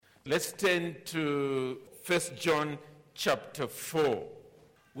Let's turn to 1 John chapter 4.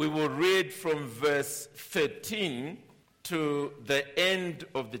 We will read from verse 13 to the end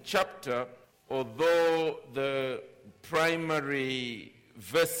of the chapter, although the primary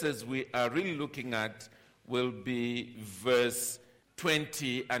verses we are really looking at will be verse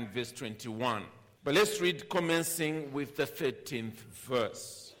 20 and verse 21. But let's read commencing with the 13th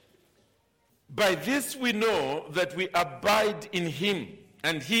verse. By this we know that we abide in him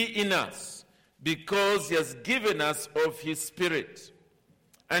and he in us, because he has given us of his Spirit.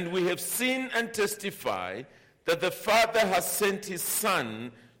 And we have seen and testify that the Father has sent his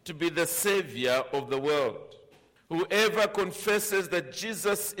Son to be the Savior of the world. Whoever confesses that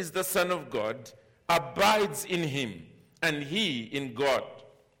Jesus is the Son of God abides in him, and he in God.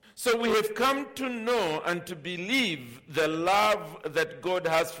 So we have come to know and to believe the love that God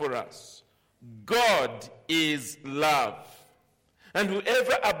has for us. God is love. And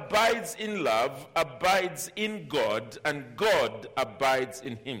whoever abides in love abides in God, and God abides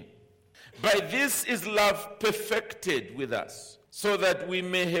in him. By this is love perfected with us, so that we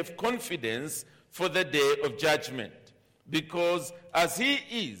may have confidence for the day of judgment. Because as he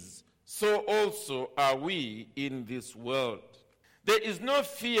is, so also are we in this world. There is no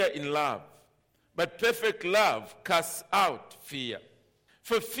fear in love, but perfect love casts out fear.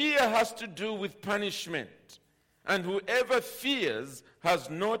 For fear has to do with punishment, and whoever fears has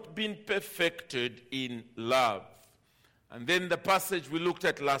not been perfected in love. And then the passage we looked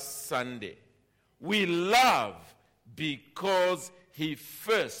at last Sunday. We love because he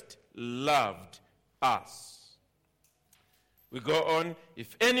first loved us. We go on.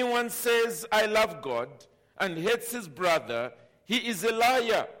 If anyone says, I love God, and hates his brother, he is a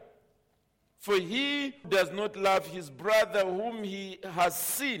liar. For he who does not love his brother whom he has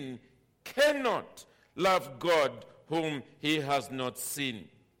seen cannot love God whom he has not seen.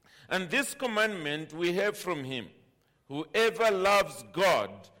 And this commandment we have from him: whoever loves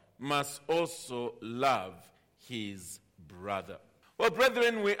God must also love his brother. Well,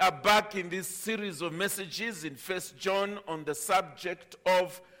 brethren, we are back in this series of messages in 1 John on the subject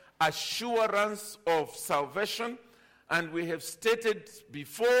of assurance of salvation. And we have stated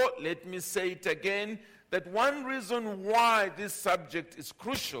before, let me say it again, that one reason why this subject is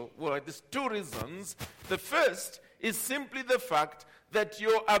crucial, well, there's two reasons. The first is simply the fact that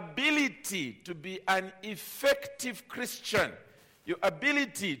your ability to be an effective Christian, your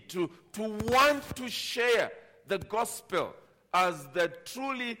ability to want to share the gospel as the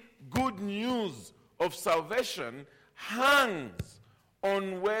truly good news of salvation hangs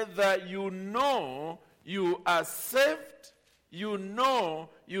on whether you know you are saved, you know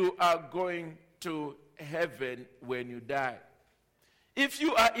you are going to heaven when you die. If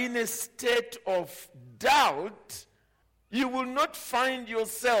you are in a state of doubt, you will not find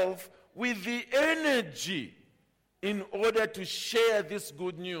yourself with the energy in order to share this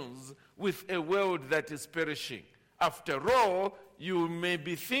good news with a world that is perishing. After all, you may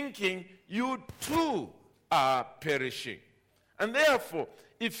be thinking you too are perishing. And therefore,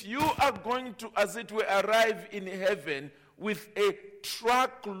 if you are going to, as it were, arrive in heaven with a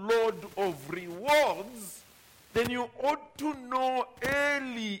truckload of rewards, then you ought to know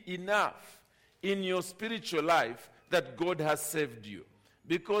early enough in your spiritual life that God has saved you.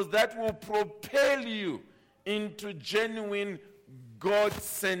 Because that will propel you into genuine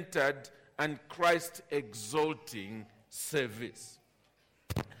God-centered and Christ-exalting service.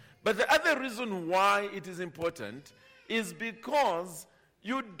 But the other reason why it is important is because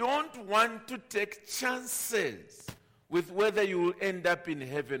you don't want to take chances with whether you will end up in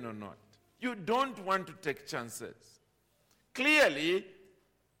heaven or not. You don't want to take chances. Clearly,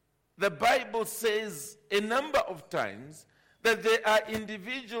 the Bible says a number of times that there are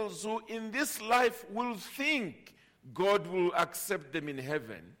individuals who in this life will think God will accept them in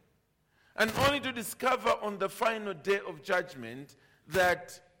heaven, and only to discover on the final day of judgment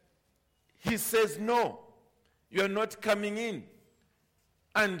that he says, no, you are not coming in,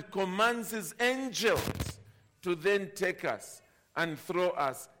 and commands his angels to then take us and throw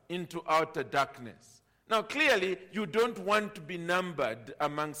us into outer darkness. Now, clearly, you don't want to be numbered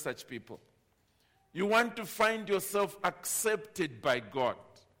among such people. You want to find yourself accepted by God.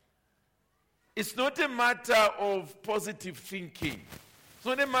 It's not a matter of positive thinking. It's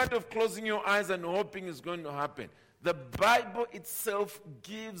not a matter of closing your eyes and hoping it's going to happen. The Bible itself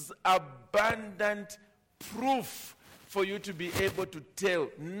gives abundant proof for you to be able to tell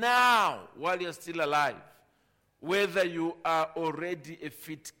now, while you're still alive, whether you are already a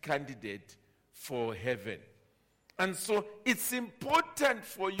fit candidate for heaven. And so it's important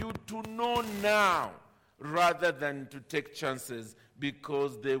for you to know now rather than to take chances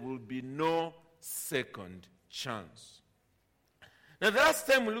because there will be no second chance. Now, the last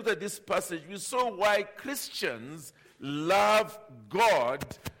time we looked at this passage, we saw why Christians love God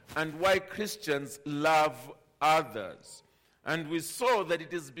and why Christians love others. And we saw that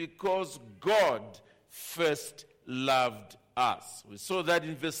it is because God first loved us. We saw that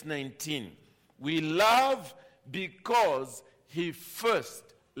in verse 19. We love because he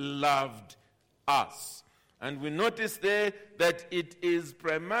first loved us. And we notice there that it is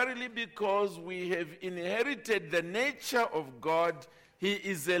primarily because we have inherited the nature of God. He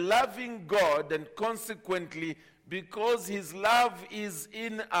is a loving God, and consequently, because his love is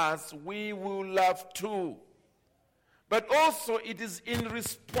in us, we will love too. But also it is in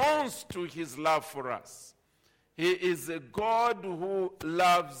response to his love for us. He is a God who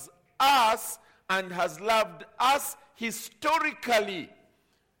loves us and has loved us historically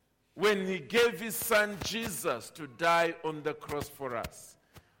when he gave his son Jesus to die on the cross for us.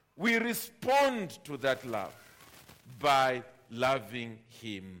 We respond to that love by loving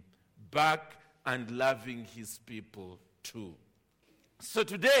him back and loving his people too. So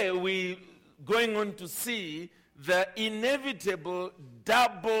today we're going on to see the inevitable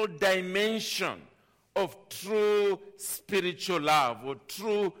double dimension of true spiritual love or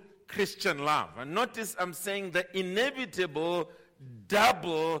true Christian love. And notice I'm saying the inevitable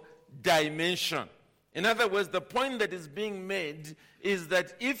double dimension. In other words, the point that is being made is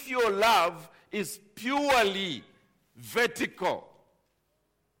that if your love is purely vertical,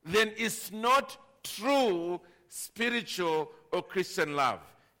 then it's not true spiritual or Christian love.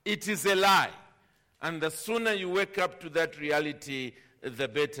 It is a lie. And the sooner you wake up to that reality, the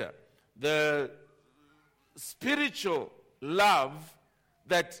better. The spiritual love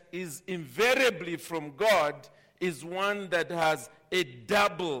that is invariably from God is one that has a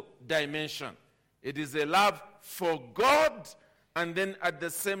double dimension. It is a love for God, and then at the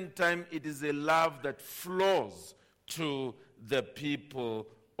same time, it is a love that flows to the people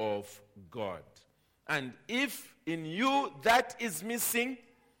of God. And if in you that is missing,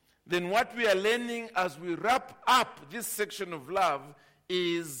 then what we are learning as we wrap up this section of love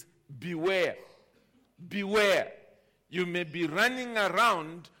is beware. Beware. You may be running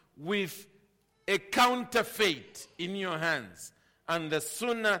around with a counterfeit in your hands, and the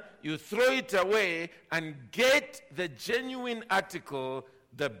sooner you throw it away and get the genuine article,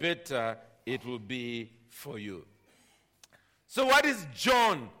 the better it will be for you. So what is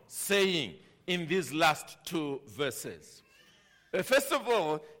John saying in these last two verses? First of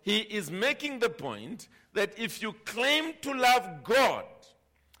all, he is making the point that if you claim to love God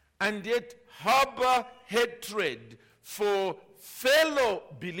and yet harbor hatred for fellow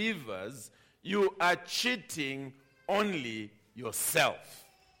believers, you are cheating only yourself.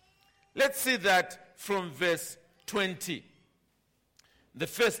 Let's see that from verse 20. The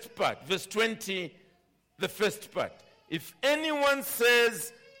first part. Verse 20, the first part. If anyone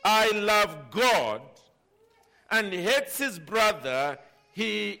says, I love God, and hates his brother,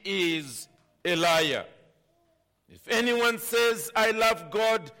 he is a liar. If anyone says, I love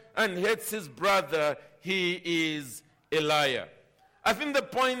God, and hates his brother, he is a liar. I think the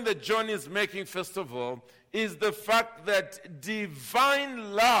point that John is making, first of all, is the fact that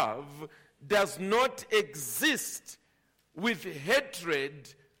divine love does not exist with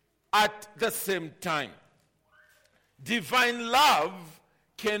hatred at the same time. Divine love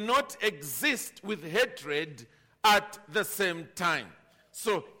cannot exist with hatred at the same time.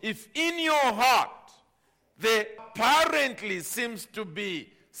 So if in your heart there apparently seems to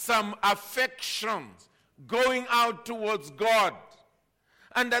be some affections going out towards God,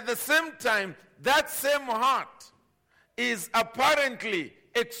 and at the same time that same heart is apparently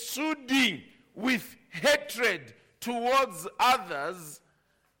exuding with hatred towards others,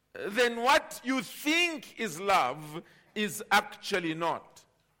 then what you think is love is actually not.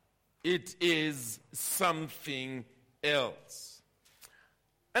 It is something else.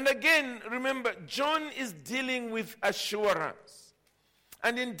 And again, remember, John is dealing with assurance.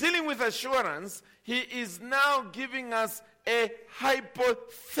 And in dealing with assurance, he is now giving us a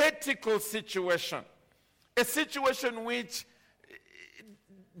hypothetical situation. A situation which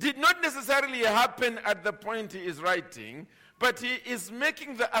did not necessarily happen at the point he is writing, but he is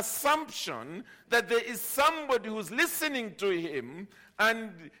making the assumption that there is somebody who's listening to him,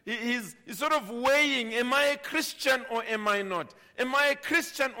 and he's sort of weighing, am I a Christian or am I not? Am I a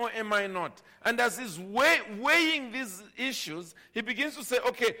Christian or am I not? And as he's weighing these issues, he begins to say,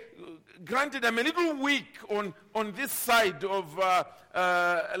 okay, granted, I'm a little weak on this side of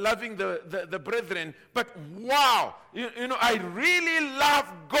loving the brethren, but wow, you know, I really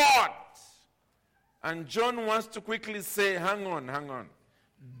love God. And John wants to quickly say, hang on.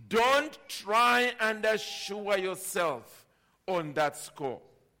 Don't try and assure yourself on that score.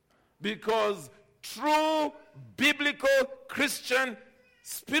 Because true biblical Christian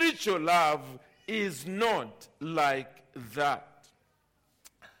spiritual love is not like that.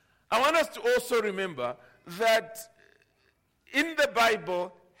 I want us to also remember that in the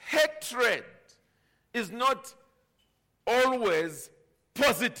Bible, hatred is not always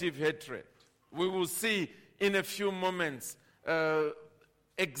positive hatred. We will see in a few moments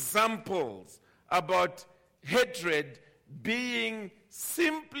examples about hatred being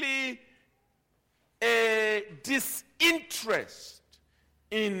simply a disinterest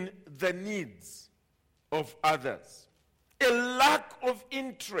in the needs of others, a lack of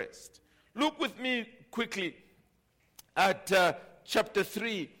interest. Look with me quickly at chapter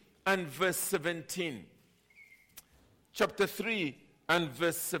 3 and verse 17. Chapter 3 and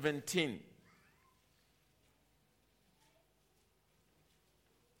verse 17.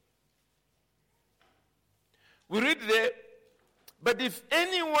 We read there, but if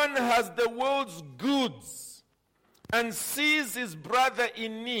anyone has the world's goods and sees his brother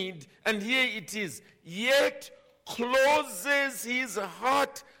in need, and here it is, yet closes his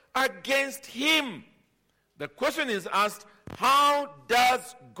heart against him. The question is asked, how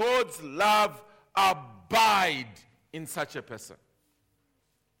does God's love abide in such a person?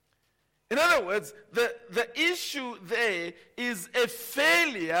 In other words, the issue there is a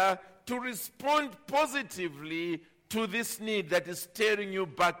failure to respond positively to this need that is staring you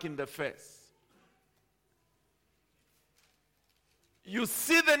back in the face. You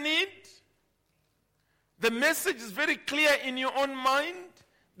see the need. The message is very clear in your own mind.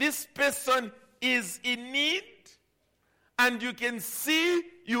 This person is in need. And you can see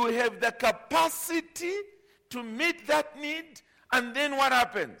you have the capacity to meet that need. And then what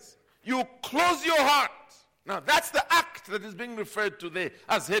happens? You close your heart. Now, that's the act that is being referred to there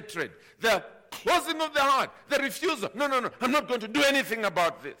as hatred. The closing of the heart, the refusal. No, I'm not going to do anything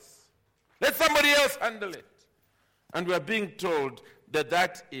about this. Let somebody else handle it. And we are being told that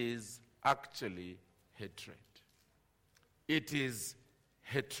that is actually hatred. It is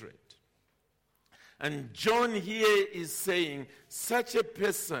hatred. And John here is saying such a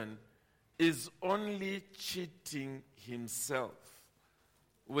person is only cheating himself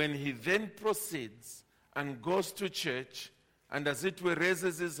when he then proceeds and goes to church and as it were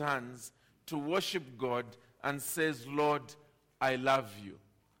raises his hands to worship God and says, Lord, I love you.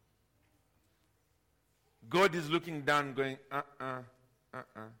 God is looking down going,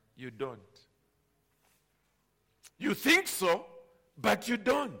 you don't. You think so, but you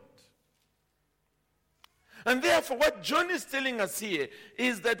don't. And therefore, what John is telling us here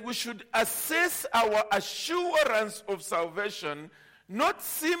is that we should assess our assurance of salvation not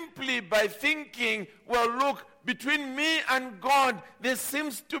simply by thinking, well, look, between me and God, there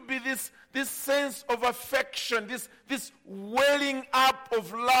seems to be this sense of affection, this welling up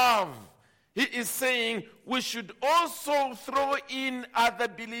of love. He is saying we should also throw in other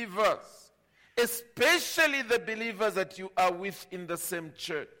believers, especially the believers that you are with in the same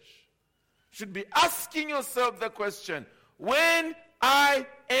church. You should be asking yourself the question, when I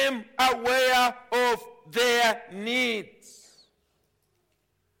am aware of their needs,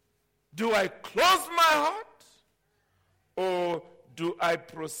 do I close my heart or do I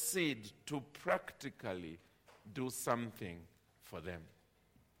proceed to practically do something for them?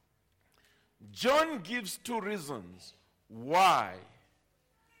 John gives two reasons why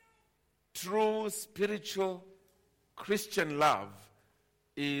true spiritual Christian love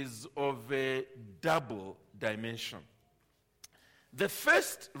is of a double dimension. The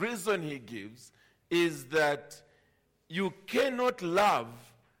first reason he gives is that you cannot love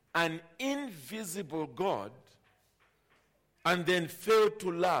an invisible God and then fail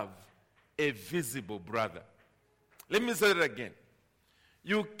to love a visible brother. Let me say that again.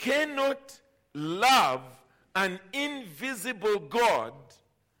 You cannot love an invisible God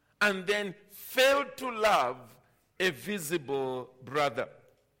and then fail to love a visible brother.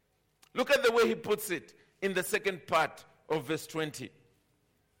 Look at the way he puts it in the second part of verse 20.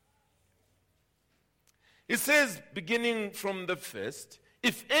 He says, beginning from the first,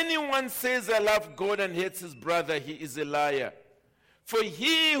 if anyone says, I love God and hates his brother, he is a liar. For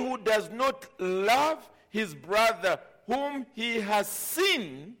he who does not love his brother whom he has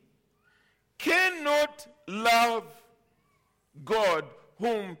seen cannot love God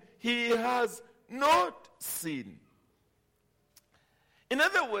whom he has not seen. In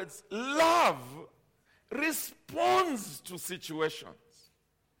other words, love responds to situations.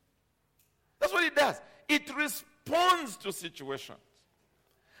 That's what it does. It responds to situations.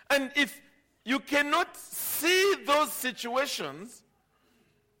 And if you cannot see those situations,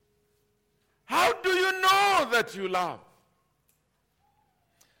 how do you know that you love?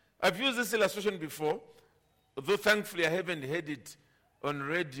 I've used this illustration before, although thankfully I haven't heard it on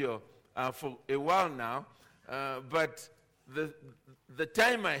radio for a while now. But the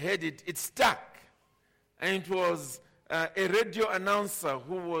time I heard it, it stuck. And it was a radio announcer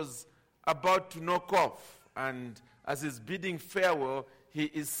who was about to knock off. And as he's bidding farewell, he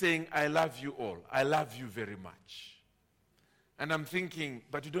is saying, I love you all. I love you very much. And I'm thinking,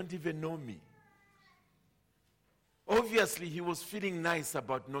 but you don't even know me. Obviously, he was feeling nice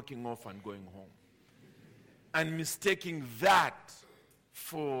about knocking off and going home. And mistaking that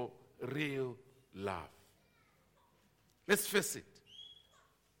for real love. Let's face it.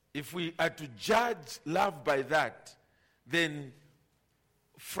 If we are to judge love by that, then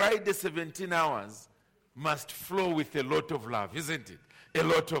Friday 17 hours must flow with a lot of love, isn't it? A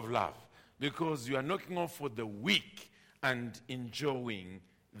lot of love. Because you are knocking off for the week and enjoying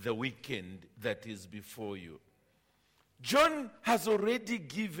the weekend that is before you. John has already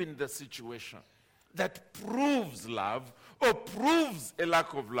given the situation that proves love or proves a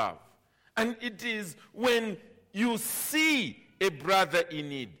lack of love. And it is when you see a brother in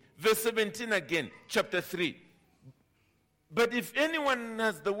need. Verse 17 again, chapter 3. But if anyone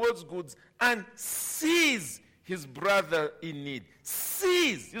has the world's goods and sees his brother in need,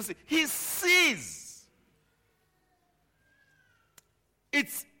 sees, you see, he sees.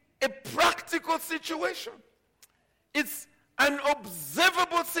 It's a practical situation. It's an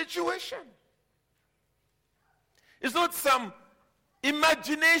observable situation. It's not some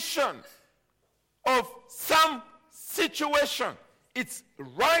imagination of some situation. It's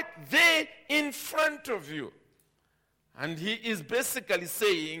right there in front of you. And he is basically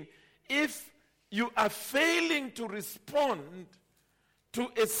saying, if you are failing to respond to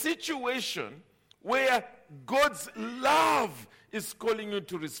a situation where God's love is calling you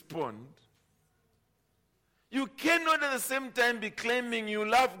to respond, you cannot at the same time be claiming you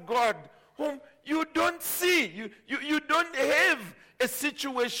love God whom you don't see. You don't have a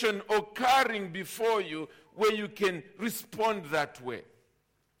situation occurring before you where you can respond that way.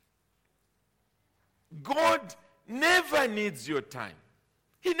 God never needs your time.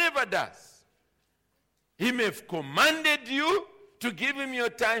 He never does. He may have commanded you to give him your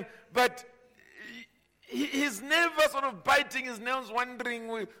time, but he's never sort of biting his nails wondering,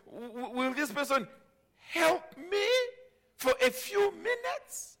 will this person help me for a few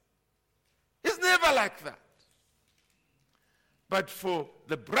minutes? It's never like that. But for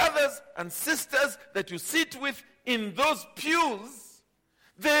the brothers and sisters that you sit with in those pews,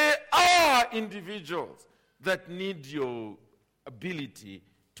 there are individuals that need your ability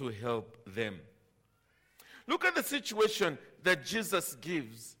to help them. Look at the situation that Jesus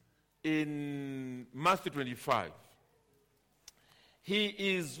gives in Matthew 25. He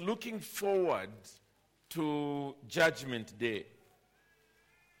is looking forward to Judgment Day.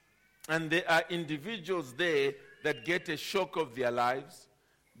 And there are individuals there that get a shock of their lives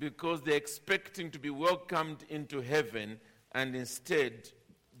because they're expecting to be welcomed into heaven, and instead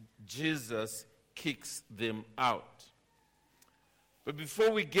Jesus kicks them out. But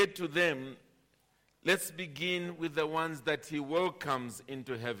before we get to them, let's begin with the ones that he welcomes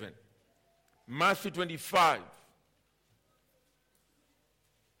into heaven. Matthew 25,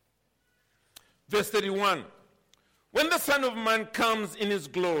 verse 31. When the Son of Man comes in his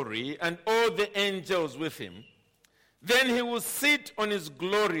glory and all the angels with him, then he will sit on his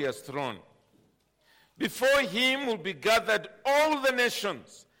glorious throne. Before him will be gathered all the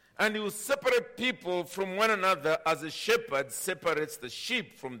nations, and he will separate people from one another as a shepherd separates the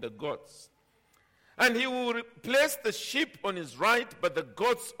sheep from the goats. And he will place the sheep on his right, but the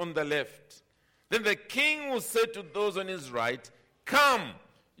goats on the left. Then the king will say to those on his right, "Come,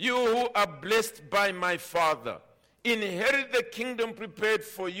 you who are blessed by my Father. Inherit the kingdom prepared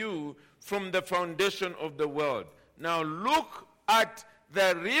for you from the foundation of the world." Now look at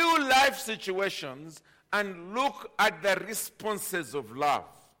the real life situations and look at the responses of love.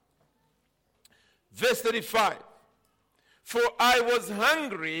 Verse 35. For I was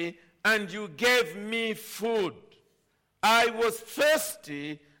hungry and you gave me food. I was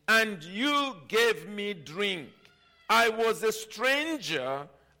thirsty and you gave me drink. I was a stranger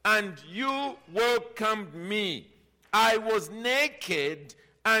and you welcomed me. I was naked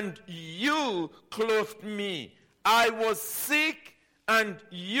and you clothed me. I was sick and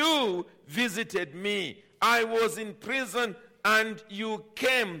you visited me. I was in prison and you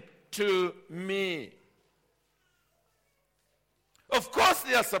came to me. Of course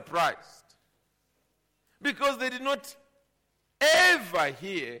they are surprised because they did not ever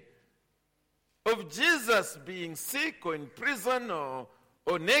hear of Jesus being sick or in prison or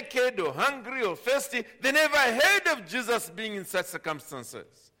naked or hungry or thirsty. They never heard of Jesus being in such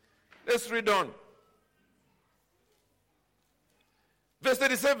circumstances. Let's read on. Verse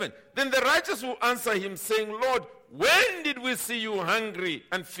 37, then the righteous will answer him, saying, Lord, when did we see you hungry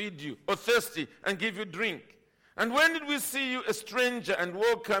and feed you, or thirsty and give you drink? And when did we see you a stranger and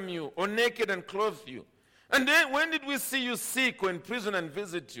welcome you, or naked and clothe you? And then when did we see you sick or in prison and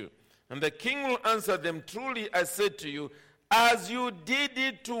visit you? And the king will answer them, truly I say to you, as you did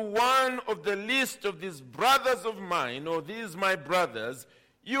it to one of the least of these brothers of mine, or these my brothers,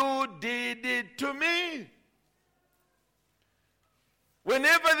 you did it to me.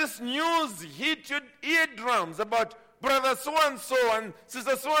 Whenever this news hit your eardrums about brother so-and-so and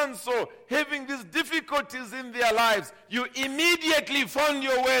sister so-and-so having these difficulties in their lives, you immediately found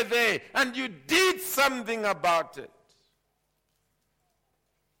your way there and you did something about it.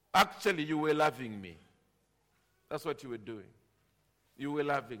 Actually, you were loving me. That's what you were doing. You were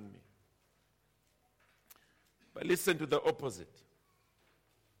loving me. But listen to the opposite.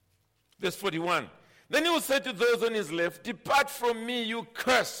 Verse 41. Then he will say to those on his left, depart from me, you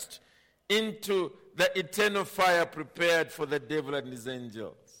cursed, into the eternal fire prepared for the devil and his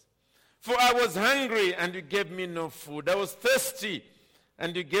angels. For I was hungry, and you gave me no food. I was thirsty,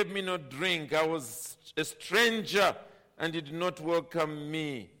 and you gave me no drink. I was a stranger, and you did not welcome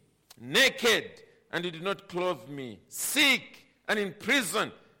me. Naked, and you did not clothe me. Sick, and in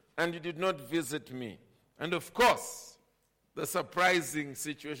prison, and you did not visit me. And of course, the surprising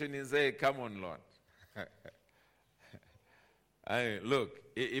situation is, hey, come on, Lord. Look,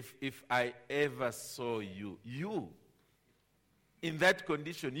 if I ever saw you in that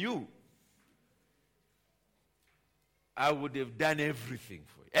condition, I would have done everything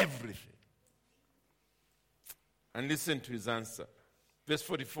for you, everything. And listen to his answer. Verse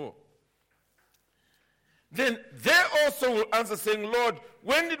 44. Then they also will answer, saying, Lord,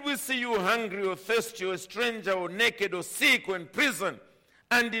 when did we see you hungry or thirsty or a stranger or naked or sick or in prison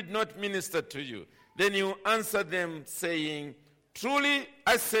and did not minister to you? Then you answer them, saying, truly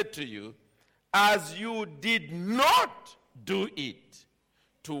I said to you, as you did not do it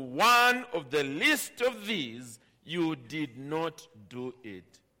to one of the least of these, you did not do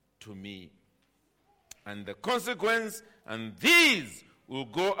it to me. And the consequence, and these will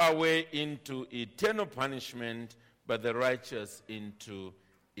go away into eternal punishment, but the righteous into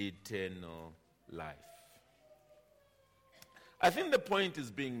eternal life. I think the point is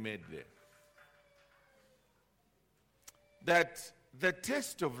being made there. That the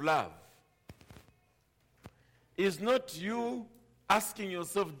test of love is not you asking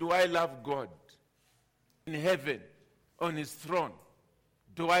yourself, do I love God in heaven, on his throne?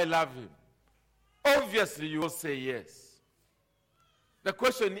 Do I love him? Obviously, you will say yes. The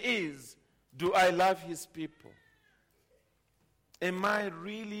question is, do I love his people? Am I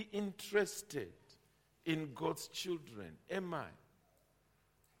really interested in God's children? Am I?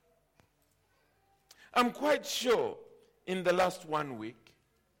 I'm quite sure in the last 1 week,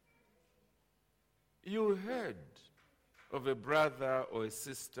 you heard of a brother or a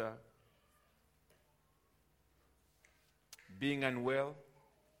sister being unwell,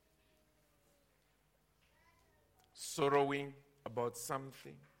 sorrowing about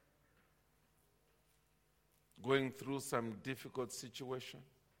something, going through some difficult situation.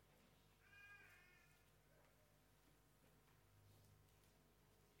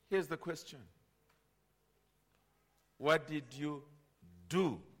 Here's the question. What did you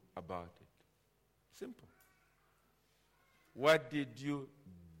do about it? Simple. What did you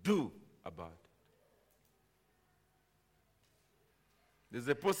do about it? There's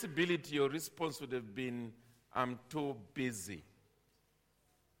a possibility your response would have been, I'm too busy.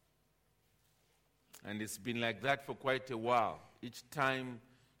 And it's been like that for quite a while. Each time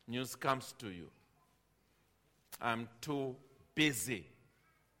news comes to you, I'm too busy.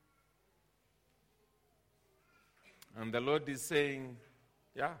 And the Lord is saying,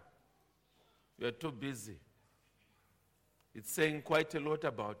 yeah, you're too busy. It's saying quite a lot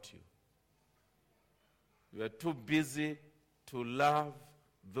about you. You are too busy to love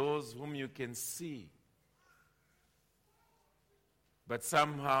those whom you can see. But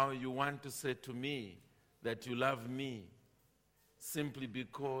somehow you want to say to me that you love me simply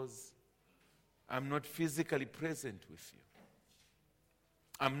because I'm not physically present with you.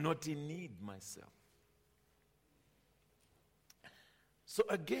 I'm not in need myself. So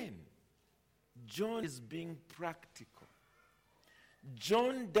again, John is being practical.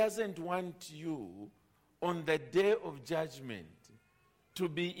 John doesn't want you on the day of judgment to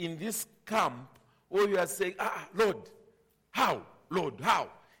be in this camp where you are saying, Lord, how? Lord, how?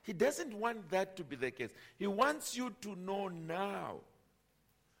 he doesn't want that to be the case. He wants you to know now.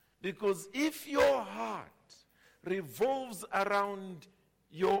 Because if your heart revolves around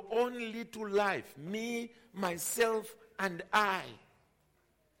your own little life, me, myself, and I,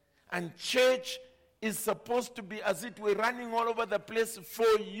 and church is supposed to be as it were running all over the place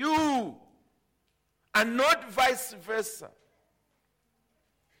for you, and not vice versa.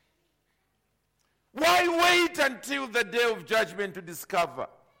 Why wait until the day of judgment to discover,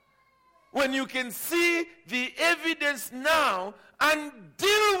 when you can see the evidence now and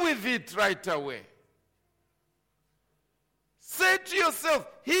deal with it right away? Say to yourself,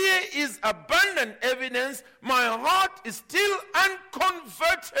 here is abundant evidence. My heart is still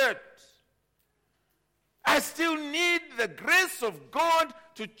unconverted. I still need the grace of God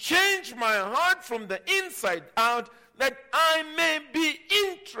to change my heart from the inside out, that I may be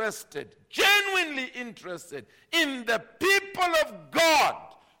interested, genuinely interested, in the people of God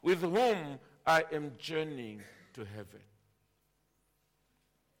with whom I am journeying to heaven.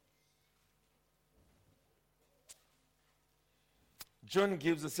 John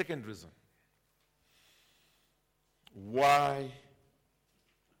gives a second reason why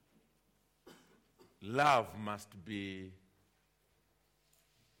love must be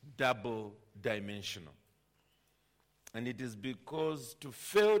double dimensional. And it is because to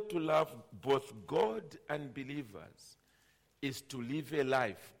fail to love both God and believers is to live a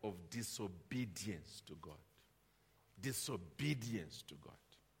life of disobedience to God. Disobedience to God.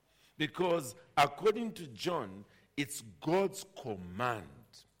 Because according to John, it's God's command.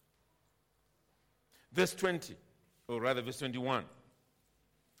 Verse 20, or rather verse 21.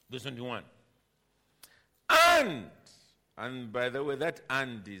 Verse 21. And by the way, that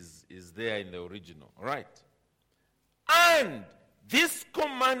 "and" is there in the original, all right? And this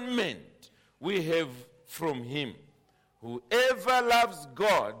commandment we have from him: whoever loves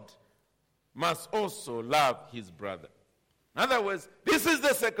God must also love his brother. In other words, this is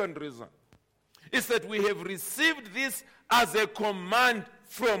the second reason. It's that we have received this as a command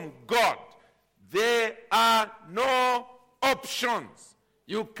from God. There are no options.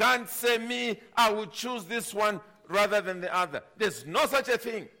 You can't say, me, I will choose this one rather than the other. There's no such a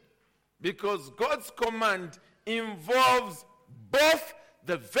thing. Because God's command involves both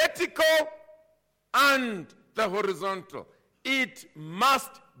the vertical and the horizontal. It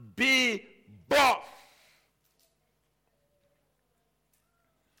must be both.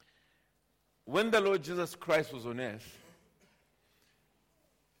 When the Lord Jesus Christ was on earth,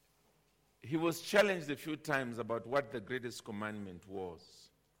 he was challenged a few times about what the greatest commandment was.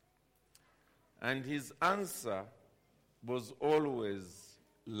 And his answer was always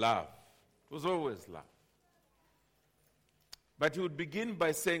love. It was always love. But he would begin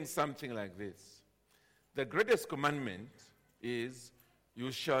by saying something like this: the greatest commandment is,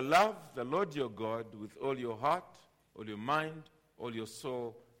 you shall love the Lord your God with all your heart, all your mind, all your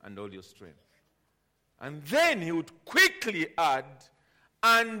soul, and all your strength. And then he would quickly add,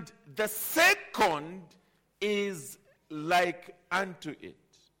 and the second is like unto it: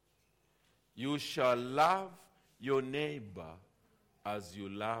 you shall love your neighbor as you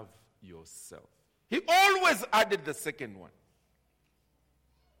love yourself. He always added the second one.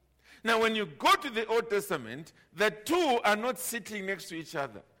 Now, when you go to the Old Testament, the two are not sitting next to each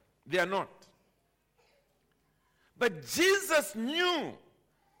other. They are not. But Jesus knew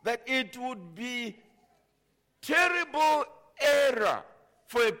that it would be terrible error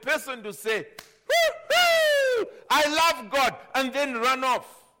for a person to say, woo-hoo, I love God, and then run off.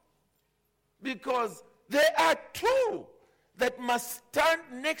 Because there are two that must stand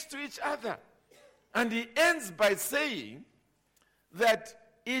next to each other. And he ends by saying that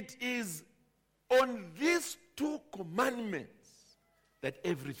it is on these two commandments that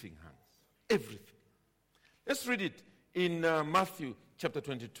everything hangs. Everything. Let's read it in Matthew chapter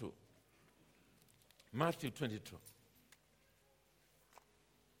 22. Matthew 22.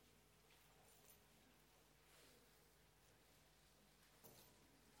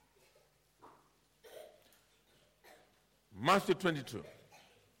 Matthew 22.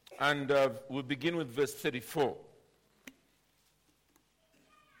 And we'll begin with verse 34.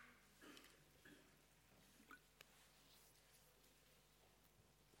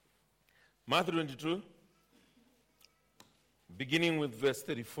 Matthew 22, beginning with verse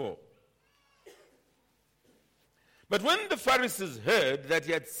 34. But when the Pharisees heard that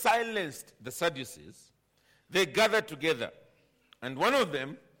he had silenced the Sadducees, they gathered together. And one of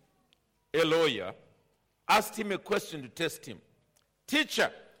them, a lawyer, asked him a question to test him.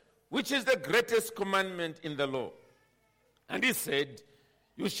 Teacher, which is the greatest commandment in the law? And he said,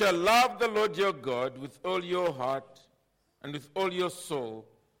 you shall love the Lord your God with all your heart and with all your soul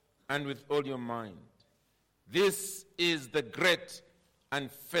and with all your mind. This is the great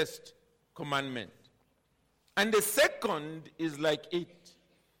and first commandment. And the second is like it.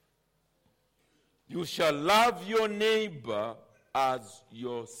 You shall love your neighbor as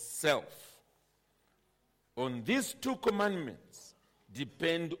yourself. On these two commandments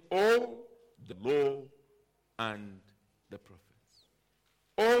depend all the law and the prophets.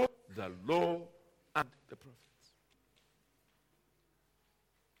 All the law and the prophets.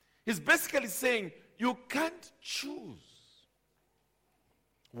 He's basically saying you can't choose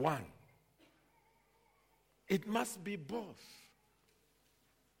one. It must be both.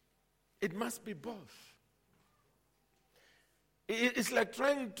 It must be both. It's like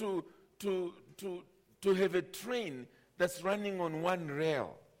trying to have a train that's running on one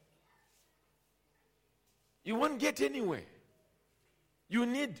rail. You won't get anywhere. You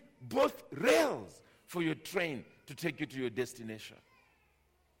need both rails for your train to take you to your destination.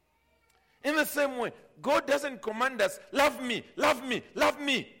 In the same way, God doesn't command us, love me, love me, love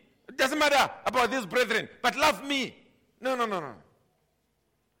me. It doesn't matter about these brethren, but love me. No.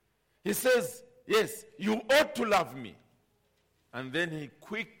 He says, yes, you ought to love me. And then he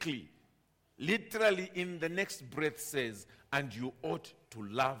quickly, literally in the next breath says, and you ought to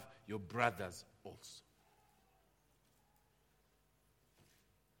love your brothers also.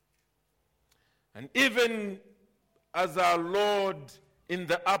 And even as our Lord in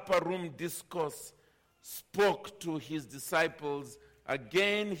the upper room discourse spoke to his disciples,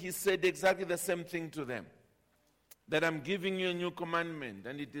 again he said exactly the same thing to them. That I'm giving you a new commandment,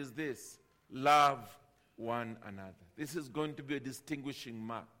 and it is this: love one another. This is going to be a distinguishing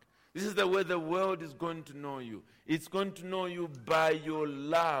mark. This is the way the world is going to know you. It's going to know you by your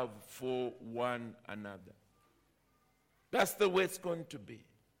love for one another. That's the way it's going to be.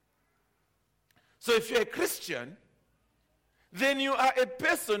 So if you're a Christian, then you are a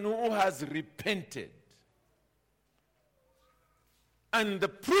person who has repented. And the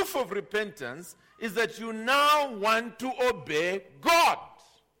proof of repentance is that you now want to obey God.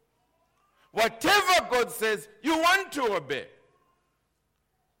 Whatever God says, you want to obey.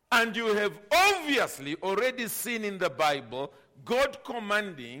 And you have obviously already seen in the Bible God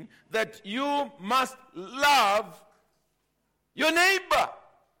commanding that you must love your neighbor.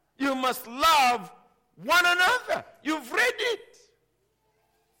 You must love one another. You've read it.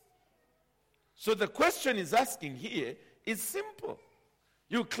 So the question he's asking here is simple.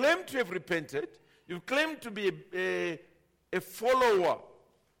 You claim to have repented. You claim to be a follower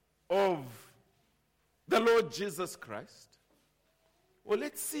of the Lord Jesus Christ. Well,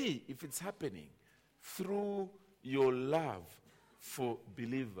 let's see if it's happening through your love for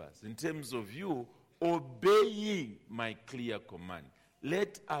believers in terms of you obeying my clear command.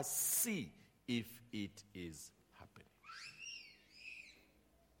 Let us see if it is happening.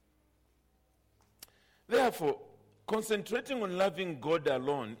 Therefore, concentrating on loving God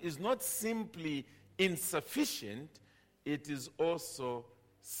alone is not simply insufficient, it is also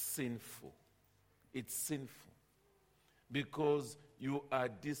sinful. It's sinful because you are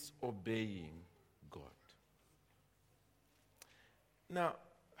disobeying God. Now,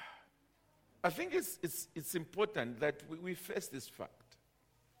 I think it's important that we face this fact.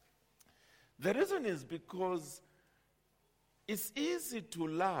 The reason is because it's easy to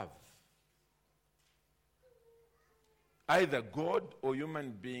love either God or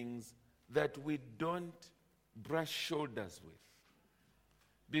human beings that we don't brush shoulders with,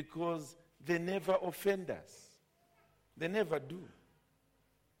 because they never offend us. They never do.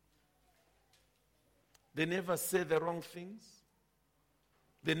 They never say the wrong things.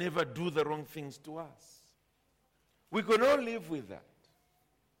 They never do the wrong things to us. We can all live with that.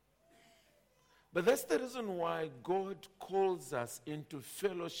 But that's the reason why God calls us into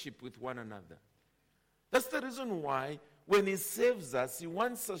fellowship with one another. That's the reason why when he saves us, he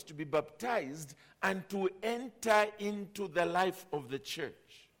wants us to be baptized and to enter into the life of the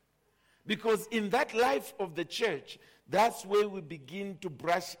church. Because in that life of the church, that's where we begin to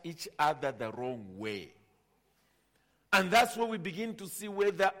brush each other the wrong way. And that's where we begin to see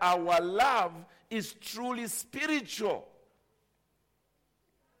whether our love is truly spiritual.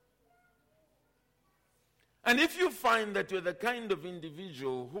 And if you find that you're the kind of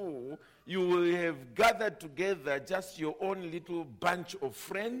individual who you will have gathered together just your own little bunch of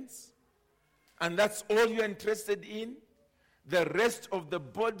friends, and that's all you're interested in, the rest of the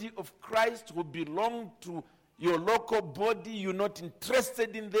body of Christ who belong to your local body, you're not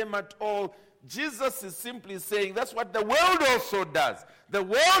interested in them at all. Jesus is simply saying that's what the world also does. The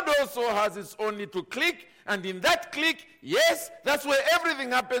world also has its own little clique, and in that clique, yes, that's where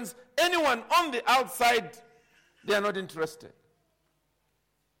everything happens. Anyone on the outside, they are not interested.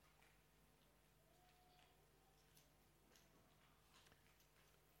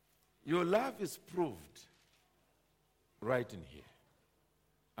 Your love is proved right in here.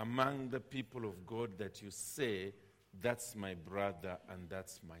 Among the people of God that you say, that's my brother and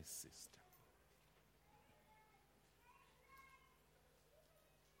that's my sister.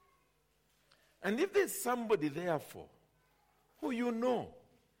 And if there's somebody, therefore, who you know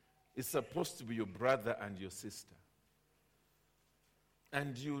is supposed to be your brother and your sister,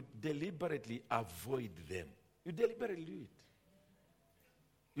 and you deliberately avoid them, you deliberately do it.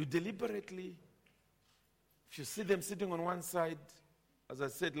 You deliberately, if you see them sitting on one side, as I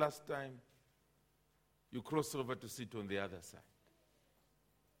said last time, you cross over to sit on the other side.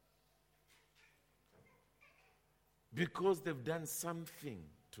 Because they've done something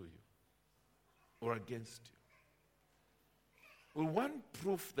to you or against you. Well, one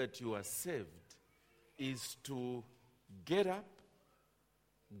proof that you are saved is to get up,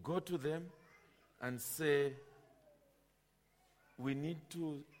 go to them, and say, we need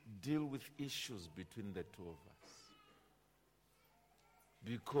to deal with issues between the two of us.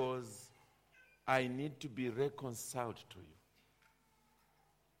 Because I need to be reconciled to you.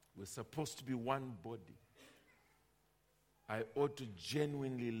 We're supposed to be one body. I ought to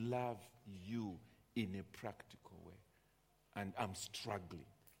genuinely love you in a practical way. And I'm struggling.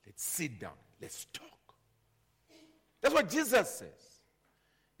 Let's sit down. Let's talk. That's what Jesus says.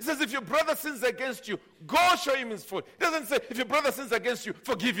 He says, if your brother sins against you, go show him his fault. He doesn't say, if your brother sins against you,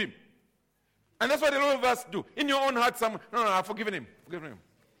 forgive him. And that's what a lot of us do. In your own heart, no, I've forgiven him. Forgiven him.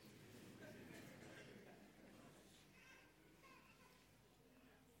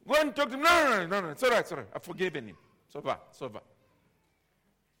 Go and talk to him. No, it's all right. I've forgiven him. It's over.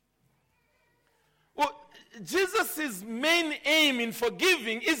 Well, Jesus' main aim in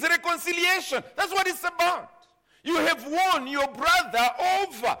forgiving is reconciliation. That's what it's about. You have won your brother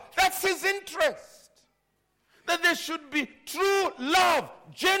over. That's his interest. That there should be true love,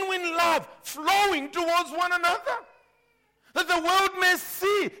 genuine love, flowing towards one another. That the world may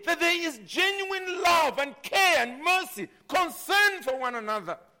see that there is genuine love and care and mercy, concern for one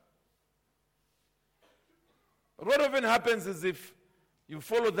another. But what often happens is if you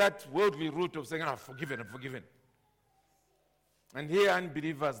follow that worldly route of saying, I'm forgiven. And here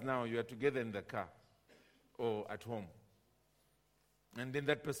unbelievers now, you are together in the car or at home. And then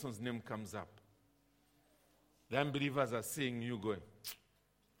that person's name comes up. The unbelievers are seeing you going.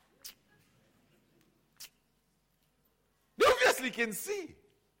 They obviously can see.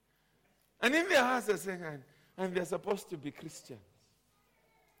 And in their hearts they're saying, and they're supposed to be Christians.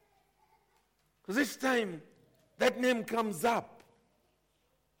 Because each time that name comes up,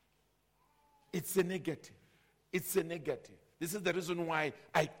 it's a negative. It's a negative. This is the reason why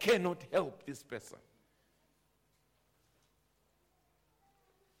I cannot help this person.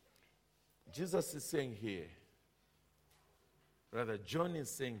 Jesus is saying here, rather John is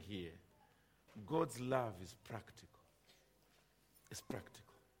saying here, God's love is practical. It's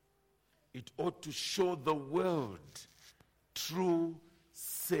practical. It ought to show the world true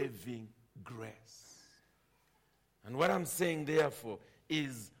saving grace. And what I'm saying therefore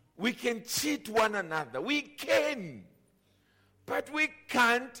is we can cheat one another. We can. But we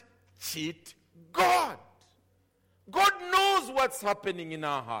can't cheat God. God knows what's happening in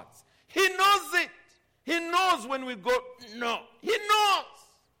our hearts. He knows it. He knows when we go, no. He knows.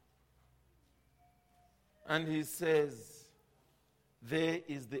 And he says, there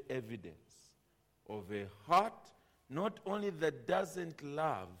is the evidence of a heart not only that doesn't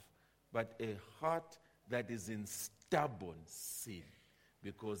love, but a heart that is in stubborn sin.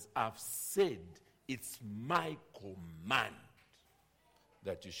 Because I've said it's my command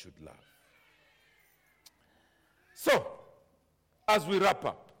that you should love. So, as we wrap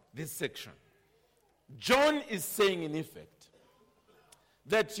up this section, John is saying in effect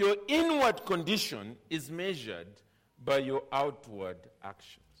that your inward condition is measured by your outward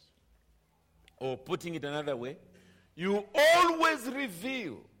actions. Or putting it another way, you always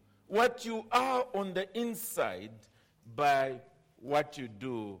reveal what you are on the inside by what you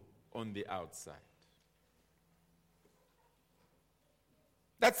do on the outside.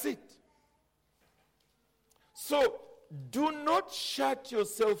 That's it. So, do not shut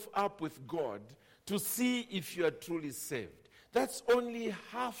yourself up with God to see if you are truly saved. That's only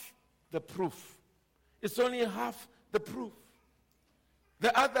half the proof. It's only half the proof.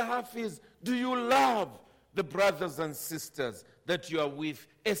 The other half is, do you love the brothers and sisters that you are with,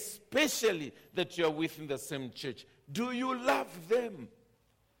 especially that you are with in the same church? Do you love them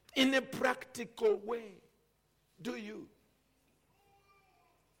in a practical way? Do you?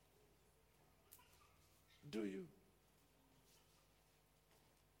 Do you?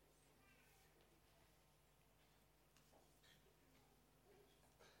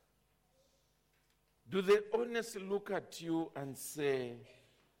 Do they honestly look at you and say,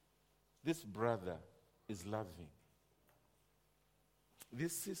 this brother is loving?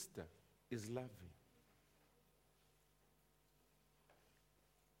 This sister is loving?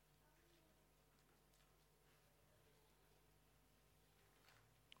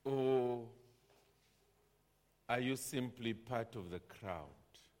 Or are you simply part of the crowd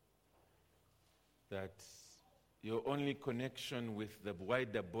that your only connection with the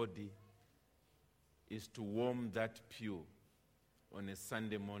wider body is to warm that pew on a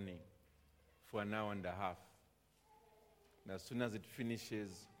Sunday morning for an hour and a half? And as soon as it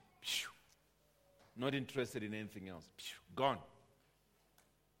finishes, phew, not interested in anything else, phew, gone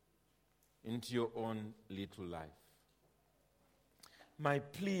into your own little life. My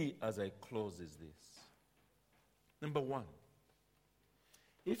plea as I close is this. Number one,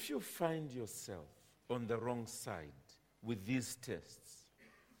 if you find yourself on the wrong side with these tests,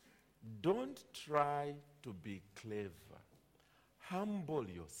 don't try to be clever. Humble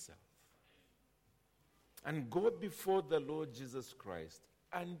yourself and go before the Lord Jesus Christ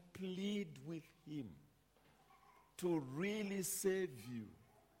and plead with him to really save you.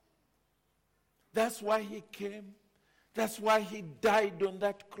 That's why he came. That's why he died on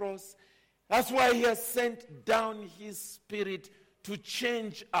that cross. That's why he has sent down his Spirit to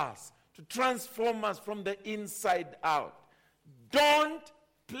change us, to transform us from the inside out. Don't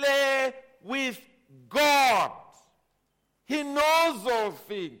play with God. He knows all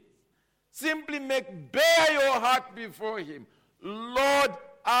things. Simply make bare your heart before him. Lord,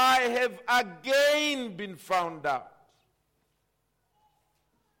 I have again been found out.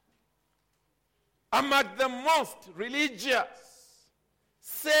 I'm at the most religious.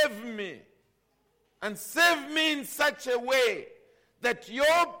 Save me. And save me in such a way that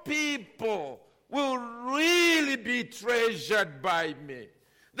your people will really be treasured by me.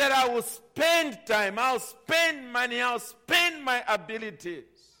 That I will spend time, I'll spend money, I'll spend my abilities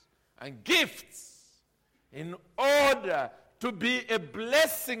and gifts in order to be a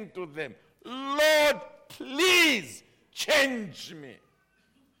blessing to them. Lord, please change me.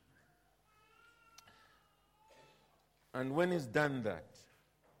 And when he's done that,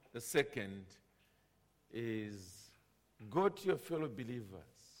 the second is go to your fellow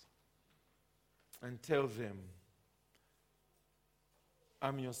believers and tell them,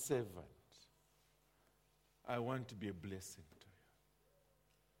 I'm your servant. I want to be a blessing to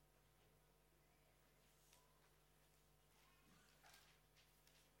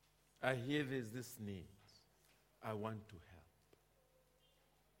you. I hear there's this need. I want to help.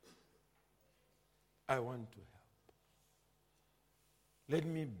 I want to help. Let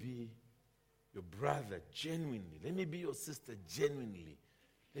me be your brother genuinely. Let me be your sister genuinely.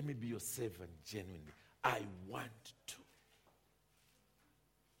 Let me be your servant genuinely. I want to.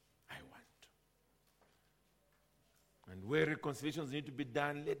 I want to. And where reconciliations need to be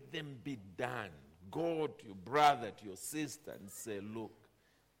done, let them be done. Go to your brother, to your sister, and say, look,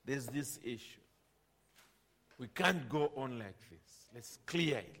 there's this issue. We can't go on like this. Let's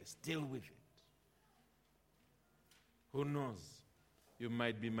clear it. Let's deal with it. Who knows? You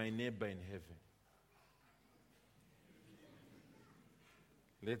might be my neighbor in heaven.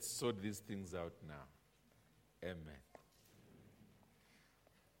 Let's sort these things out now. Amen.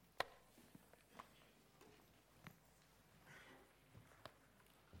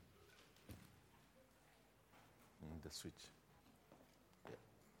 The switch.